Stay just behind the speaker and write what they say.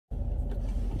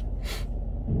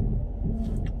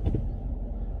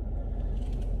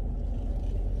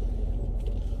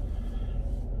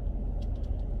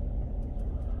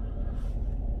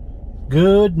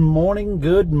Good morning,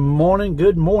 good morning,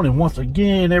 good morning. Once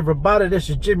again, everybody, this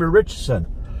is Jimmy Richardson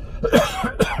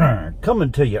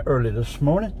coming to you early this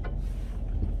morning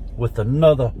with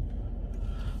another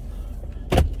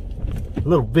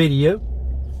little video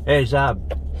as I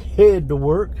head to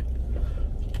work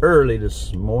early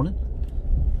this morning.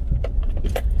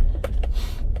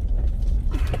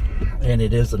 And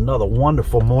it is another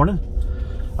wonderful morning.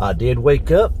 I did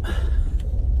wake up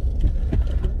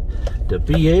to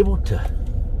be able to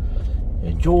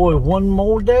enjoy one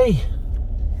more day.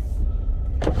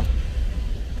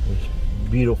 This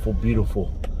beautiful,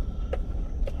 beautiful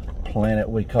planet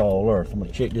we call Earth. I'm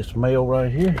gonna check this mail right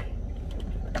here.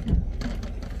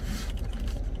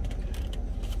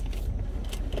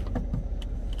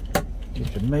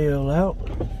 Get the mail out.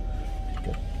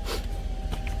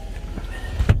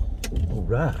 All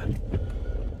right.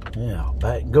 Now,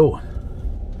 back going.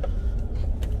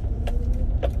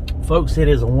 Folks, it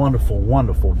is a wonderful,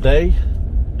 wonderful day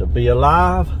to be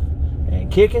alive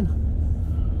and kicking.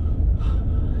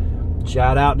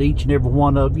 Shout out to each and every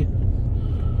one of you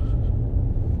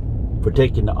for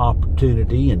taking the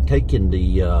opportunity and taking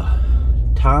the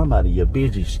time out of your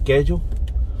busy schedule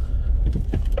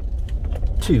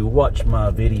to watch my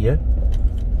video.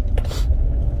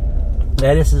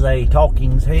 Now, this is a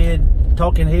talking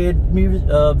head music,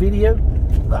 video.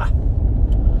 I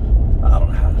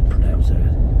don't know how to pronounce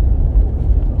that.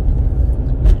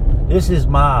 This is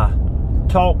my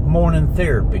talk morning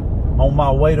therapy on my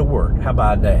way to work. How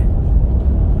about that?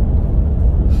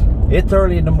 It's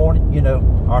early in the morning, you know,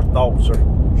 our thoughts are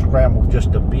scrambled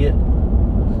just a bit.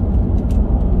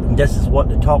 And this is what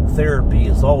the talk therapy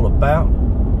is all about.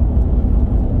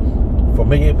 For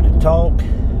me able to talk,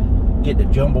 get the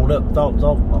jumbled up thoughts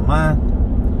off my mind.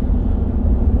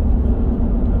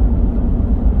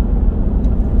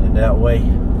 And that way,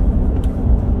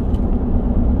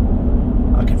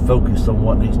 I can focus on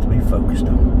what needs to be focused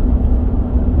on.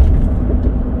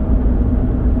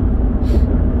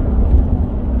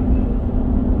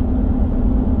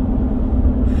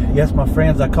 Yes, my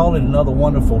friends, I call it another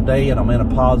wonderful day, and I'm in a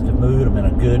positive mood. I'm in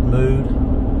a good mood.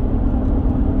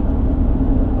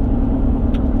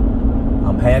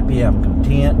 I'm happy. I'm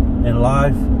content in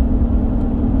life.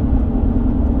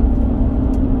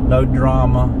 No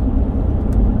drama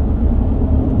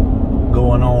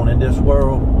going on in this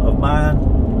world of mine,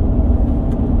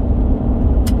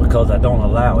 because I don't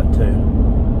allow it to.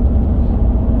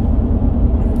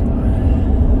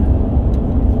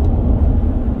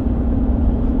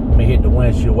 Let me hit the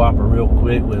windshield wiper real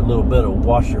quick with a little bit of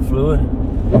washer fluid.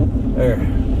 There.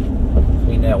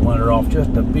 Clean that winter off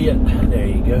just a bit. There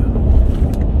you go.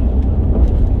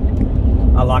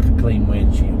 I like a clean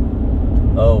windshield.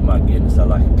 Oh my goodness, I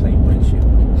like a clean windshield.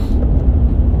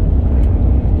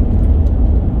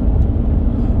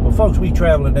 Folks, we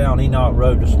traveling down Enoch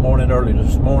Road this morning, early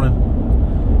this morning.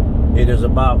 It is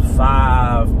about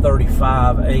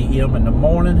 5:35 a.m. in the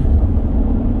morning,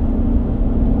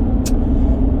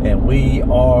 and we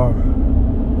are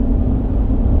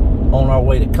on our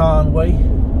way to Conway.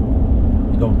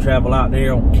 We're going to travel out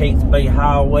there on Kates Bay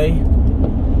Highway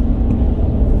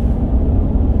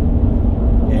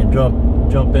and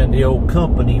jump in the old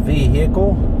company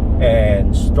vehicle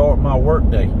and start my work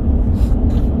day.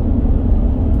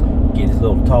 Get this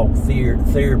little talk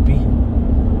therapy.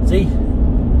 See,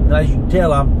 as you can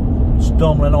tell, I'm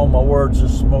stumbling on my words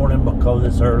this morning because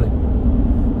it's early.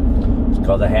 It's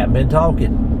because I haven't been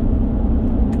talking.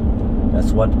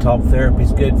 That's what the talk therapy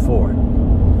is good for.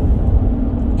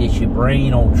 Gets your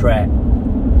brain on track.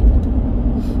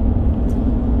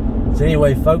 So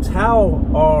anyway, folks, how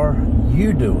are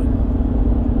you doing?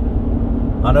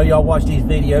 I know y'all watch these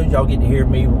videos. Y'all get to hear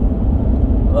me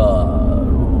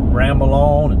ramble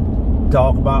on and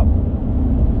talk about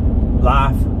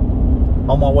life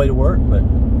on my way to work, but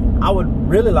I would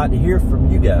really like to hear from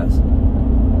you guys.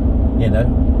 You know,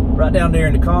 right down there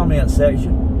in the comment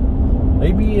section,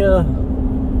 maybe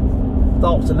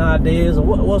thoughts and ideas of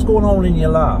what's going on in your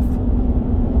life.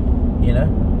 You know,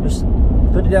 just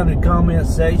put it down in the comment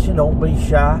section. Don't be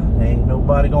shy. Ain't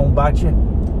nobody gonna bite you.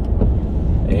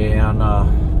 And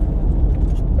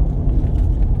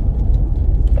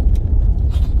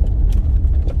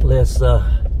let's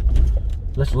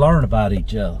learn about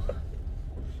each other.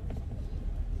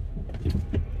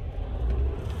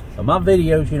 So my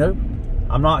videos, you know,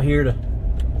 I'm not here to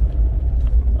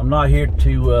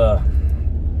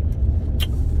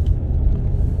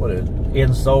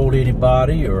insult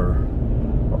anybody or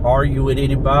argue with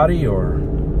anybody or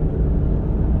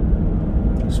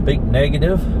speak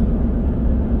negative.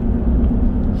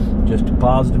 Just a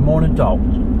positive morning talk.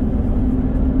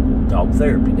 Talk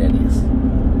therapy, that is.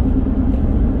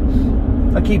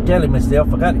 I keep telling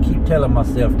myself, I got to keep telling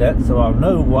myself that so I'll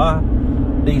know why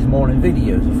these morning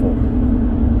videos are for.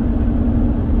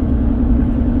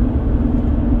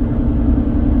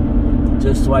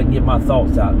 Just so I can get my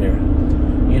thoughts out there.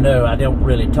 You know, I don't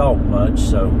really talk much,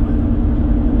 so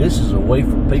this is a way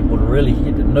for people to really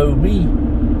get to know me,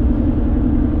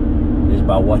 is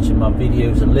by watching my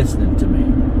videos and listening to me.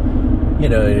 You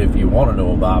know, if you want to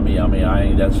know about me, I mean, I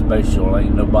ain't that special.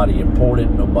 Ain't nobody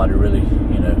important. Nobody really,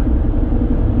 you know,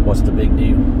 what's the big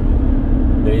deal?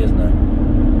 There is none.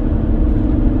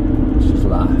 It's just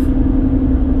life.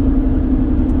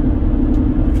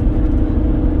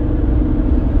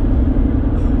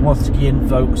 Once again,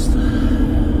 folks,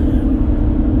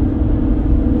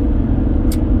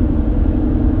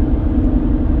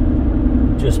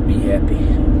 just be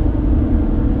happy.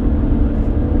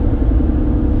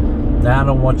 Now, I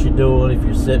don't know what you're doing, if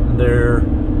you're sitting there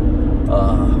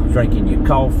drinking your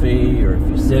coffee, or if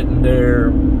you're sitting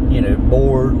there, you know,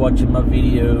 bored watching my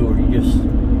video, or you just,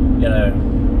 you know,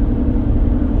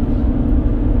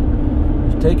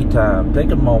 just take your time,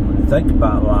 take a moment, and think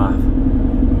about life.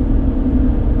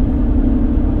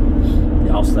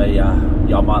 Y'all say,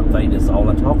 y'all might think that's all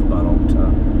I talk about all the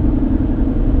time.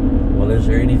 Well, is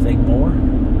there anything more?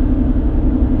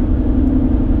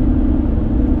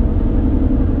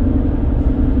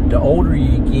 The older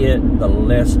you get, the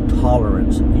less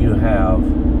tolerance you have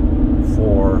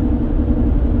for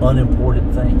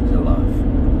unimportant things in life.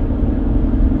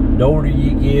 The older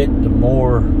you get, the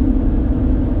more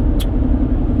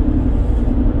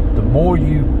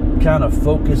you kind of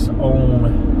focus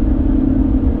on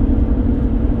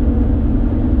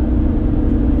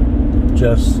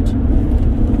just,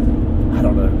 I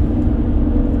don't know,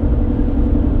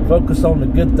 focus on the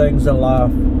good things in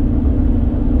life.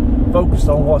 Focus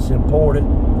on what's important.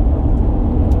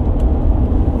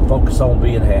 Focus on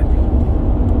being happy.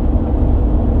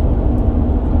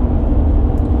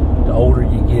 The older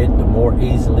you get, the more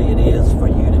easily it is for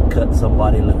you to cut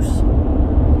somebody loose.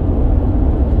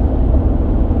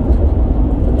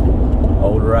 The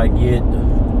older I get,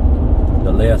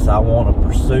 the less I want to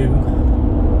pursue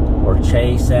or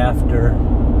chase after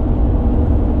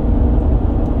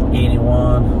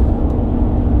anyone.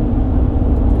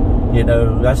 You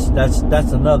know, that's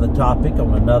another topic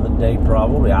on another day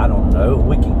probably. I don't know.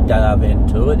 We can dive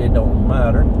into it. It don't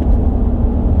matter.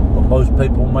 But most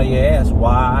people may ask,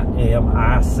 why am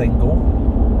I single?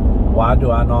 Why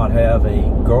do I not have a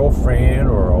girlfriend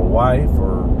or a wife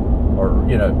or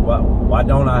you know, why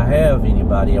don't I have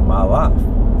anybody in my life?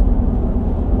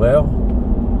 Well,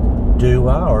 do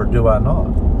I or do I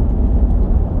not?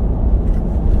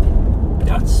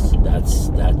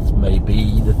 That's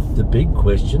maybe the big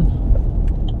question.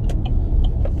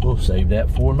 We'll save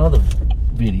that for another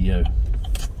video.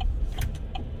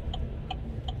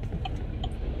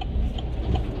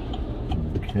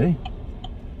 Okay.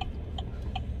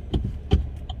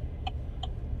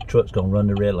 Truck's gonna run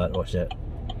the red light. Watch that.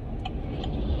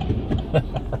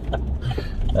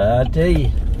 I tell you,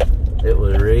 it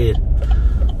was red.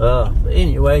 But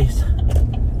anyways,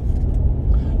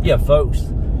 yeah, folks.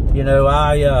 You know,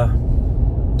 I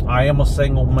am a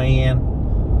single man.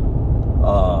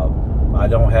 I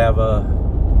don't have a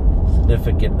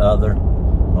significant other. I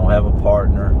don't have a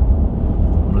partner.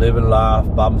 I'm living life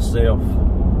by myself.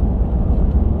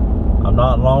 I'm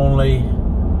not lonely,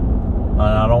 and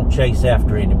I don't chase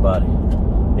after anybody.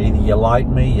 Either you like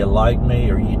me,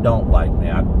 or you don't like me.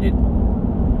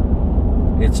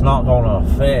 It's not going to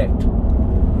affect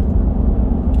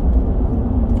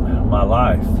my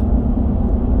life.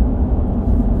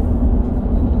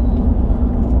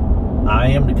 I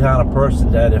am the kind of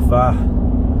person that if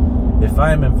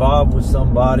I'm involved with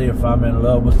somebody, if I'm in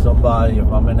love with somebody,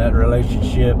 if I'm in that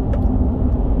relationship,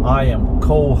 I am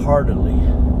cold-heartedly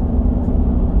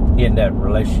in that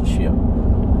relationship.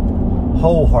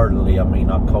 Wholeheartedly, I mean,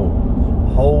 not cold.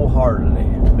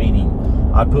 Wholeheartedly, meaning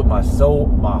I put my soul,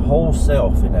 my whole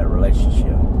self in that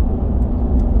relationship.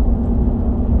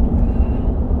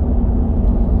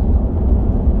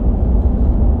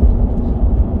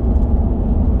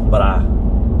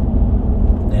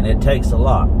 And it takes a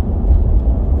lot,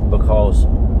 because,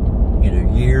 you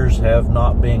know, years have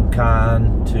not been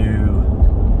kind to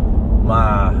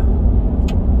my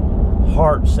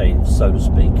heart, so to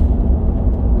speak.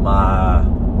 My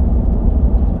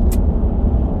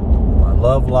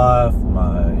love life,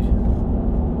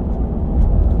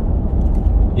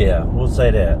 yeah, we'll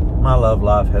say that. My love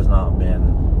life has not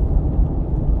been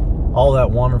all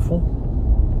that wonderful,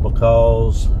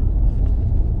 because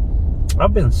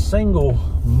I've been single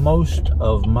most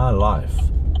of my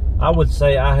life. I would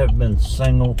say I have been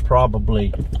single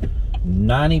probably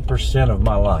 90% of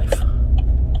my life,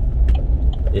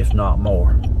 if not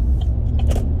more.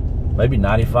 Maybe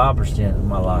 95% of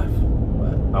my life,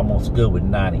 but I'm almost good with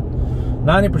 90.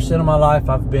 90% of my life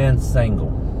I've been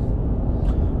single.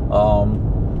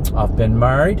 I've been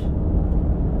married,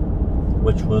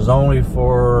 which was only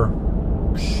for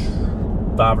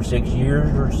 5 or 6 years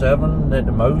or 7 at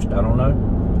the most, I don't know.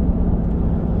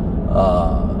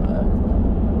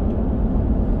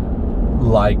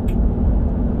 Like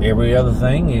every other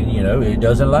thing, you know, it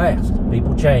doesn't last.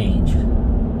 People change.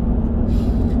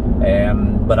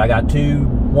 But I got 2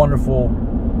 wonderful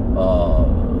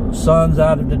sons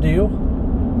out of the deal.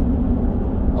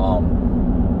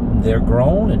 They're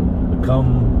grown and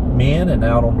become men and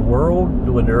out on the world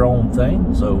doing their own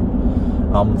thing. So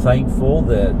I'm thankful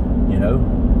that, you know,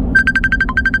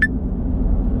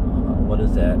 what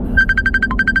is that?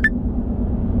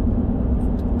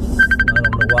 I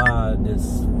don't know why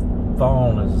this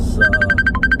phone is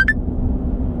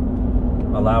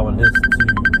allowing this to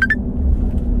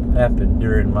happen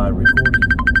during my recording.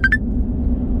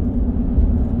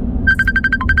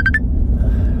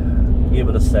 Give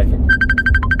it a second.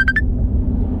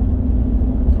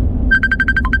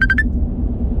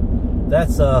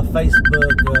 That's a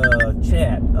Facebook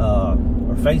chat or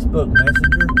Facebook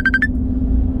Messenger.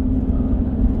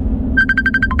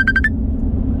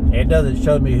 It doesn't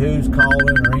show me who's calling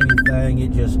or anything.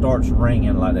 It just starts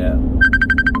ringing like that.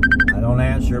 I don't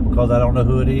answer it because I don't know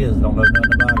who it is. Don't know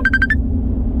nothing about it.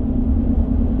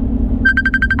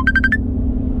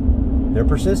 They're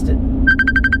persistent.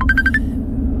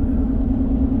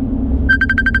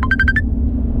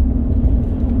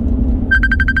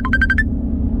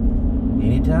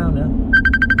 Anytime now.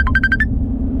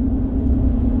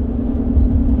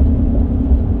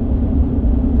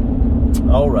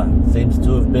 All right, seems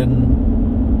to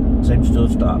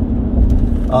have stopped.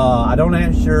 I don't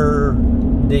answer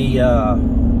the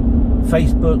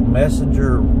Facebook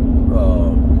Messenger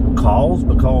calls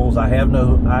because I have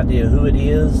no idea who it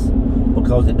is,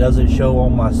 because it doesn't show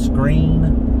on my screen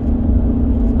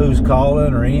who's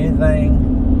calling or anything,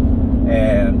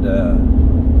 and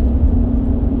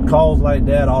calls like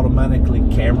that automatically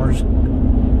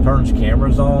turns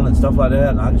cameras on and stuff like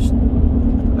that, and I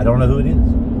don't know who it is.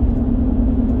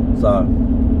 So,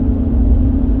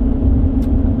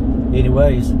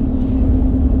 anyways,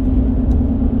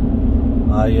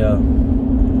 I'm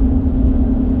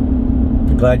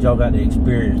glad y'all got to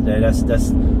experience that.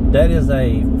 That is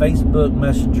a Facebook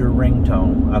Messenger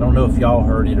ringtone. I don't know if y'all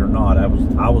heard it or not. I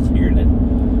was hearing it,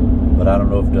 but I don't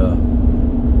know if the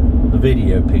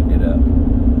video picked it up.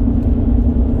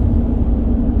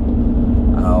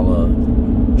 I'll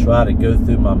try to go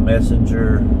through my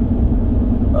Messenger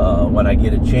when I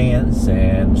get a chance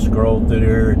and scroll through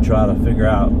there and try to figure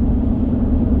out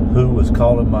who was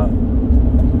calling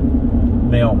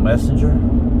me on Messenger.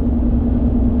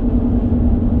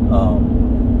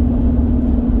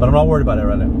 But I'm not worried about it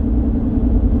right now.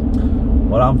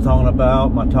 What I'm talking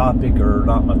about, my topic, or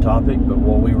not my topic, but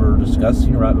what we were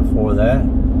discussing right before that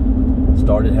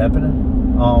started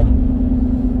happening.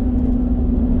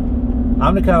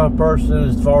 I'm the kind of person,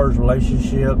 as far as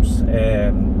relationships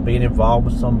and being involved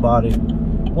with somebody,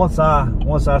 once I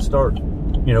start,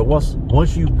 you know,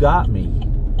 once you got me,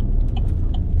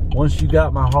 once you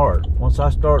got my heart, once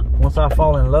I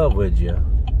fall in love with you,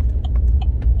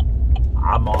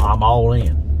 I'm all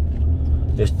in.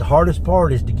 The hardest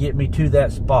part is to get me to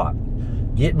that spot,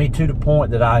 get me to the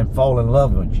point that I fall in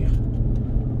love with you.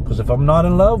 Because if I'm not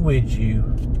in love with you,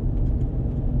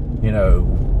 you know,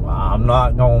 I'm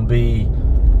not going to be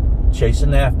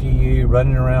chasing after you,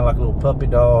 running around like a little puppy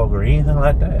dog or anything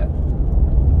like that.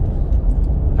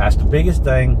 That's the biggest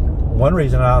thing. One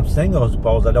reason I'm single is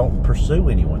because I don't pursue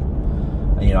anyone.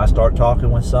 You know, I start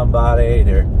talking with somebody,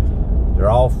 they're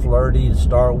all flirty to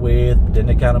start with, but then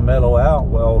they kind of mellow out.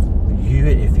 Well,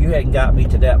 if you hadn't got me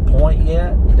to that point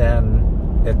yet, then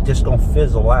it's just going to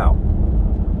fizzle out.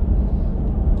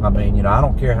 I mean, you know, I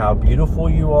don't care how beautiful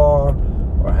you are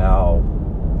or how,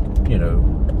 you know,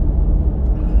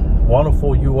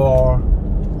 wonderful you are.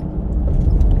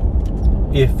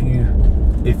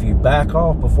 If you back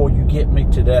off before you get me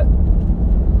to that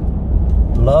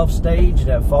love stage,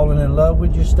 that falling in love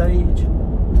with you stage,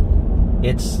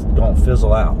 it's gonna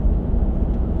fizzle out.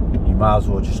 You might as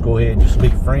well just go ahead and just be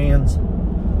friends.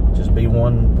 Just be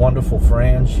one wonderful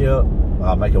friendship.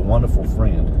 I'll make a wonderful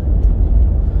friend,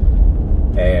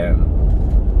 and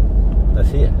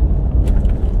that's it.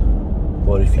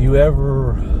 But if you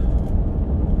ever,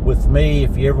 with me,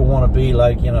 if you ever want to be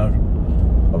like in a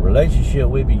relationship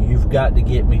with me, you've got to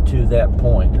get me to that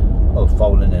point of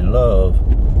falling in love,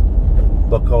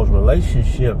 because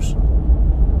relationships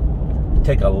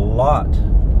take a lot.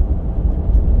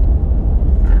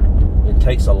 It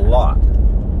takes a lot.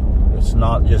 It's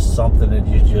not just something that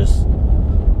you just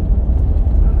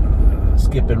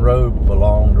skipping rope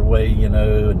along the way, you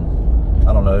know, and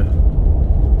I don't know.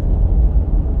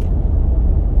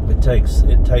 It takes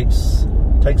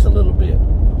a little bit.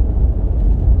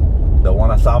 But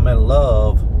when I'm in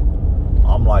love,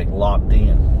 I'm like locked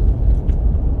in.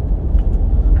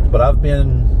 But I've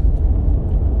been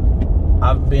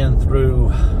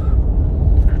through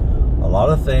a lot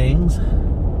of things,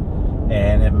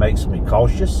 and it makes me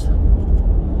cautious,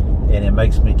 and it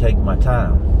makes me take my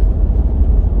time.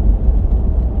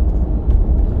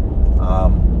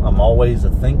 I'm always a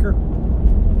thinker,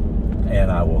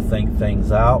 and I will think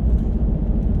things out,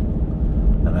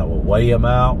 and I will weigh them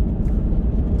out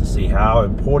to see how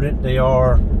important they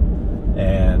are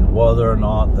and whether or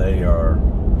not they are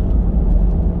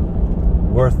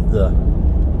worth the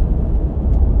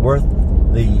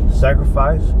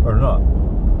sacrifice or not.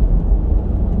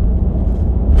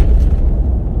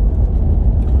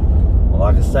 Well,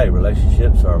 like I say,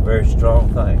 relationships are a very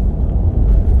strong thing.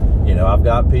 You know, I've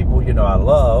got people, you know, I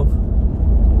love,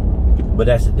 but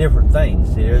that's a different thing.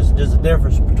 See, there's a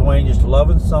difference between just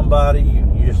loving somebody.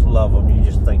 You just love them. You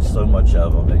just think so much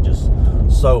of them. They're just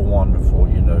so wonderful,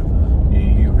 you know.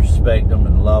 You respect them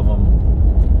and love them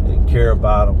and care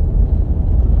about them.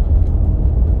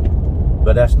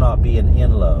 But that's not being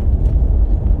in love.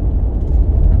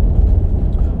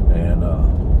 And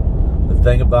the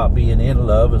thing about being in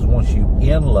love is once you're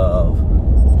in love,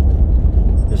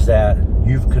 is that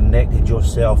you've connected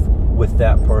yourself with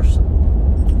that person.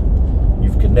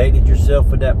 You've connected yourself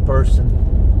with that person,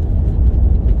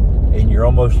 and you're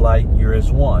almost like you're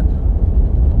as one.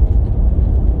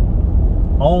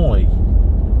 Only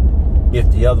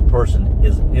if the other person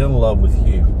is in love with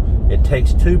you. It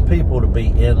takes two people to be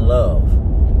in love.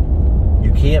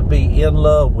 You can't be in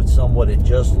love with someone that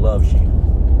just loves you.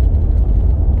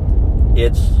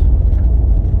 It's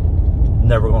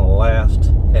never going to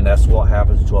last, and that's what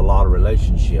happens to a lot of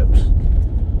relationships.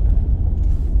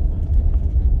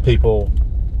 People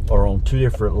are on two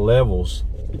different levels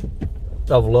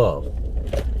of love.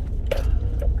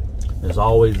 There's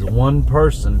always one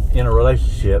person in a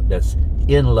relationship that's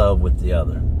in love with the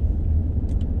other.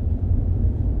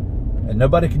 And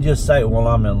nobody can just say, well,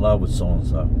 I'm in love with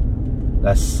so-and-so.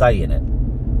 That's saying it.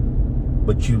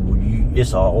 But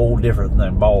it's a whole different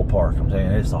thing, ballpark. I'm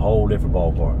saying it's a whole different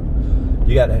ballpark. If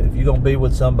you're going to be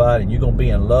with somebody and you're going to be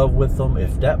in love with them,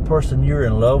 if that person you're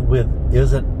in love with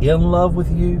isn't in love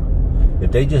with you,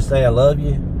 if they just say I love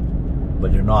you,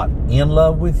 but they're not in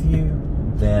love with you,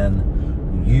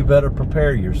 then you better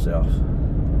prepare yourself.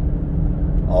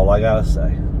 All I gotta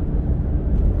say.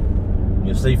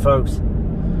 You see, folks,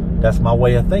 that's my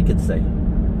way of thinking. See,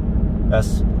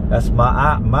 that's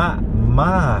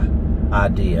my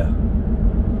idea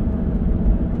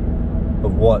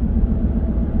of what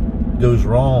goes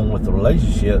wrong with the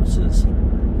relationships is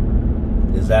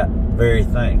that very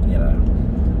thing, you know.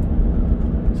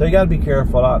 So you got to be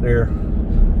careful out there,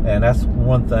 and that's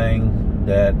one thing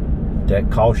that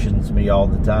cautions me all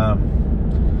the time,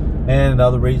 and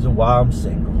another reason why I'm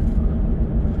single.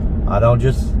 I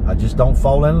just don't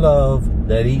fall in love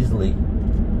that easily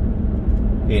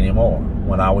anymore.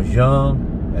 When I was young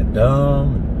and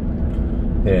dumb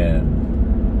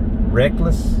and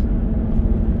reckless,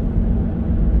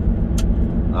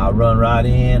 I run right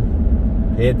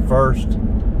in, head first,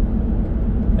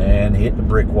 and hit the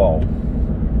brick wall.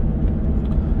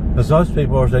 Because most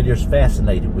people, they're just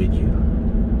fascinated with you.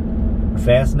 They're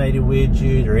fascinated with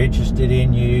you. They're interested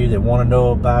in you. They want to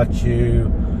know about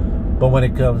you. But when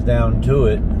it comes down to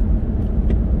it,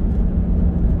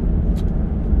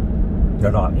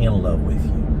 they're not in love with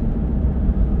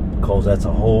you. Because that's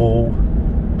a whole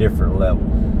different level.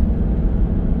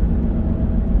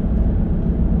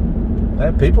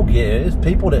 And it's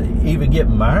people that even get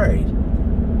married.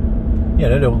 You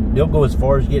know, they'll go as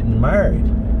far as getting married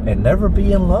and never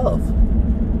be in love.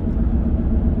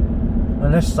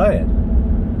 And that's sad.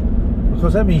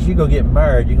 Because that means you're going to get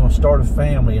married, you're going to start a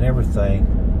family and everything,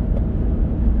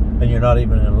 and you're not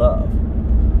even in love.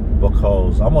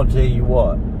 Because I'm going to tell you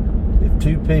what, if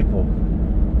two people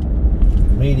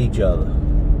meet each other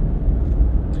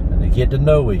and they get to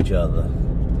know each other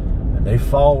and they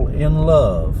fall in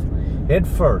love head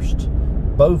first,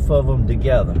 both of them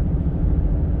together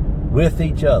with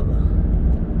each other,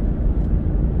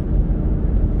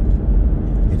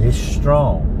 it is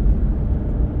strong.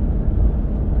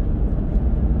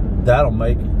 That'll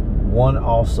make one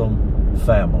awesome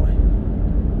family.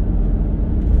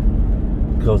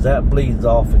 because that bleeds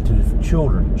off into the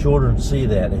children. Children see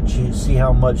that, and see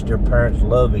how much their parents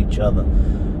love each other.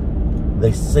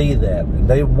 They see that, and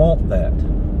they want that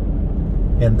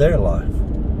in their life.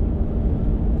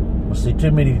 Well, see, too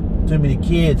many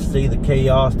kids see the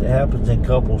chaos that happens in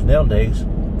couples nowadays.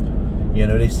 You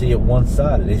know, they see it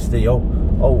one-sided. They see, oh,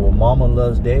 well, mama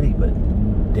loves daddy, but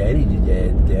daddy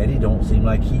don't seem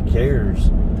like he cares.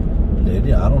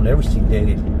 Daddy, I don't ever see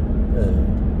daddy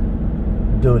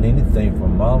doing anything for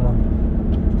mama.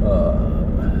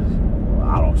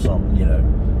 I don't, something, you know,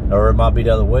 or it might be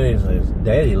the other way. It's like,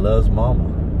 daddy loves mama.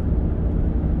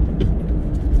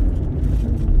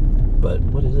 But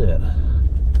what is that?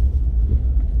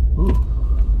 Ooh,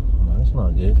 well, that's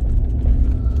not good.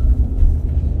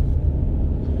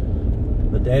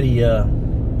 But daddy,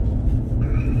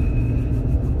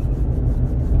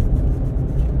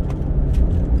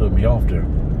 threw me off there.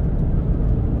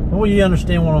 Well, you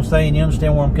understand what I'm saying? You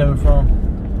understand where I'm coming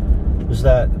from? Is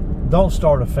that don't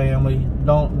start a family,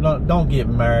 don't get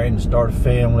married and start a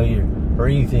family or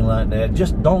anything like that.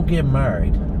 Just don't get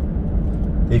married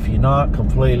if you're not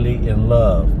completely in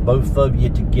love. Both of you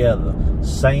together,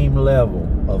 same level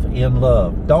of in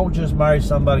love. Don't just marry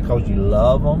somebody because you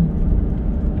love them,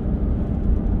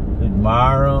 you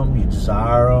admire them, you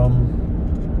desire them.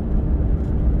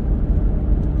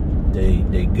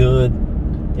 They good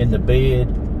in the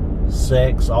bed,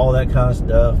 sex, all that kind of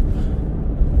stuff.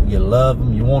 You love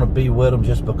them, you want to be with them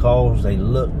just because they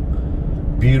look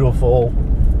beautiful,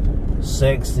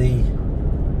 sexy,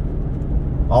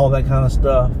 all that kind of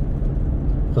stuff.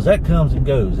 Because that comes and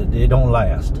goes. It don't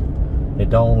last. It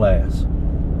don't last.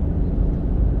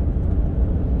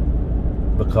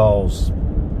 Because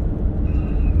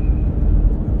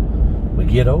we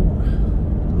get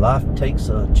old. Life takes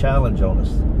a challenge on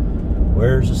us.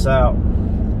 Wears us out.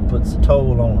 Puts a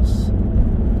toll on us.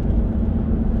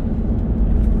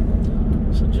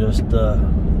 So just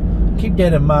keep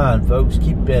that in mind, folks.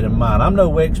 Keep that in mind. I'm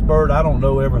no expert. I don't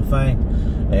know everything.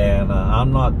 And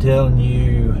I'm not telling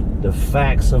you the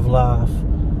facts of life.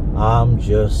 I'm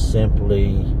just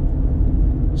simply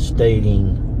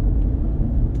stating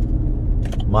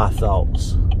my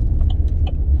thoughts.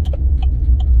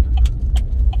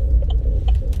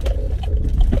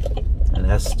 And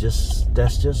that's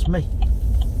just me.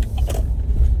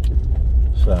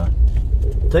 So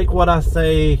take what I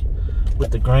say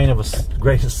with the grain of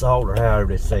salt, or however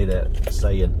they say that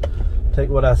saying. Take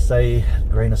what I say,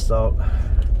 grain of salt.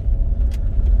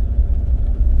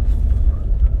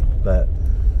 But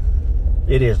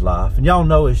it is life, and y'all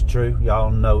know it's true.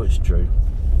 Y'all know it's true.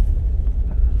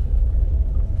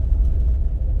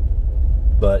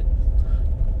 But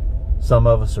some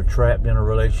of us are trapped in a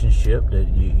relationship that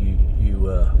you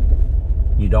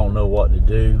don't know what to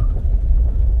do.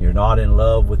 You're not in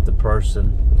love with the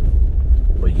person,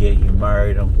 but yet you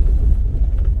married them.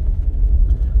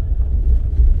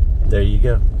 There you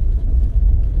go.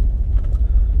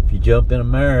 If you jump in a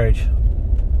marriage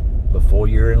before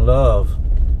you're in love,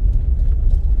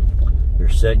 you're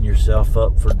setting yourself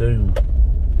up for doom.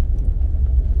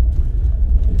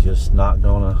 It's just not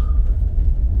gonna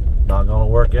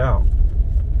work out.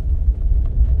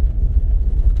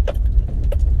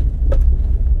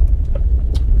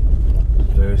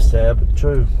 Very sad but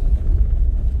true.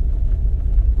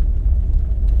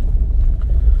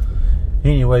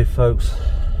 Anyway, folks,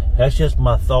 that's just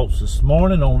my thoughts this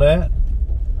morning on that.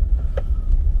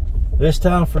 It's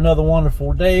time for another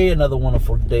wonderful day in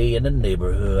the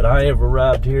neighborhood. I have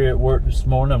arrived here at work this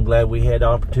morning. I'm glad we had the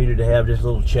opportunity to have this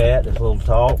little chat, this little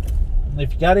talk.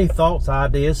 If you got any thoughts,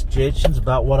 ideas, suggestions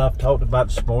about what I've talked about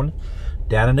this morning,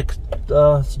 down in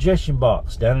the suggestion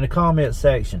box, down in the comment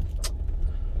section.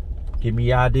 Give me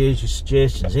your ideas, your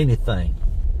suggestions, anything.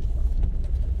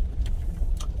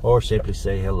 Or simply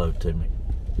say hello to me.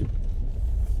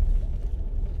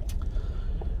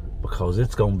 Because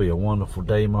it's going to be a wonderful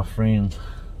day, my friends.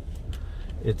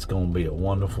 It's going to be a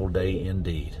wonderful day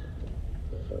indeed.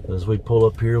 As we pull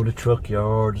up here with the truck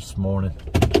yard this morning.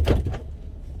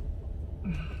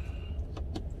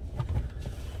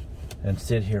 And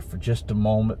sit here for just a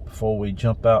moment before we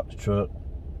jump out the truck.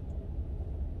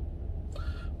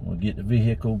 We'll get the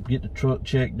vehicle, get the truck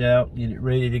checked out, get it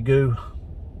ready to go.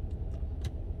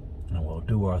 And we'll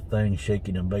do our thing,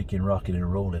 shaking and baking, rocking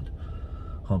and rolling,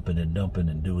 humping and dumping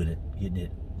and doing it, getting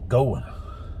it going.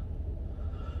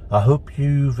 I hope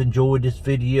you've enjoyed this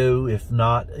video. If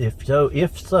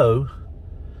so,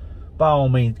 by all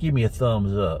means, give me a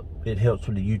thumbs up. It helps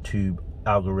with the YouTube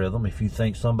algorithm. If you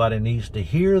think somebody needs to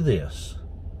hear this,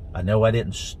 I know I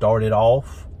didn't start it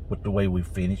off with the way we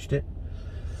finished it.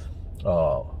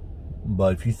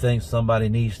 But if you think somebody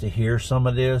needs to hear some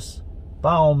of this,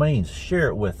 by all means, share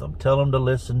it with them. Tell them to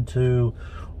listen to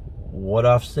what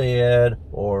I've said,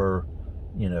 or,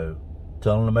 you know,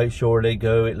 tell them to make sure they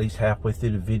go at least halfway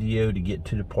through the video to get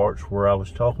to the parts where I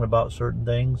was talking about certain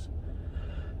things.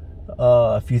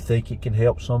 If you think it can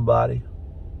help somebody,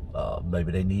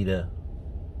 maybe they need to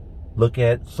look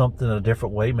at something a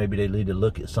different way. Maybe they need to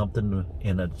look at something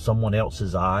in someone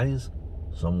else's eyes,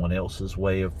 someone else's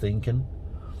way of thinking.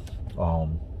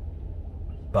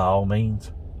 By all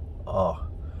means,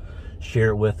 share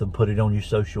it with them, put it on your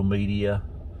social media,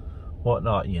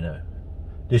 whatnot, you know.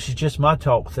 This is just my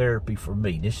talk therapy for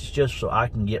me. This is just so I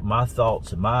can get my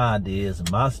thoughts and my ideas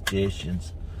and my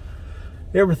suggestions,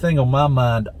 everything on my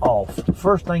mind off.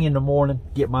 First thing in the morning,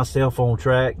 get myself on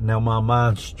track. Now my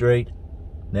mind's straight.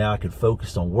 Now I can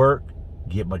focus on work,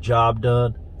 get my job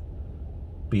done,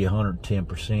 be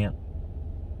 110%.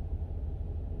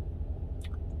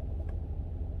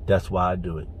 That's why I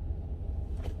do it.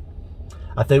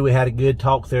 I think we had a good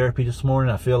talk therapy this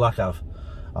morning. I feel like I've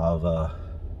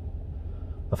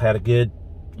had a good,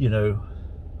 you know,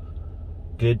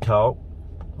 good talk.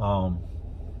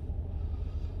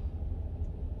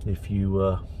 If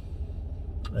you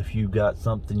got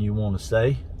something you want to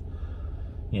say,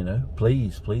 you know,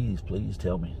 please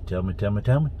tell me.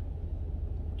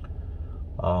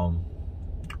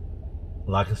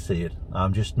 Like I said,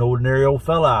 I'm just an ordinary old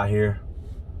fella out here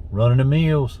running the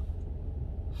mills.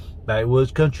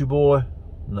 Backwoods country boy.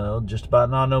 No, just about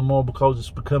not no more, because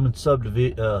it's becoming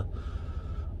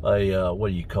what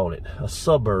do you call it? A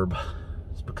suburb.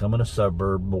 It's becoming a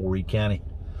suburb, Old Reed County,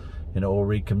 in the Old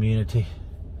Reed community.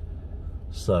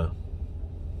 So,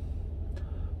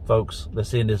 folks,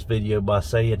 let's end this video by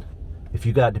saying, if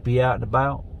you got to be out and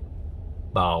about,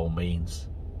 by all means,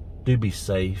 do be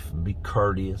safe and be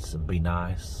courteous and be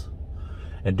nice.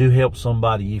 And do help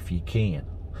somebody if you can,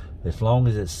 as long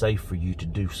as it's safe for you to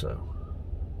do so.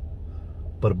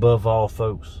 But above all,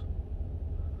 folks,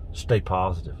 stay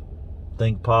positive.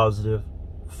 Think positive.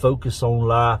 Focus on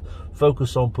life.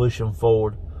 Focus on pushing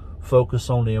forward. Focus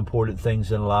on the important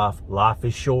things in life. Life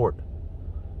is short.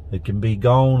 It can be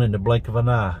gone in the blink of an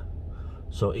eye.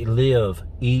 So live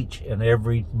each and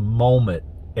every moment,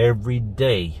 every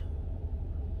day,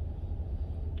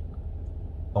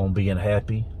 on being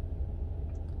happy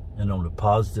and on the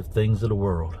positive things of the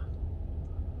world.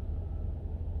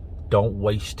 Don't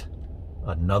waste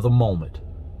another moment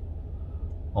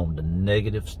on the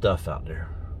negative stuff out there.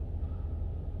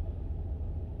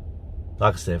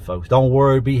 Like I said, folks, don't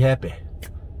worry, be happy.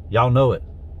 Y'all know it.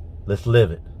 Let's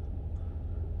live it.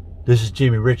 This is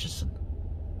Jimmy Richardson.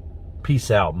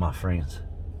 Peace out, my friends.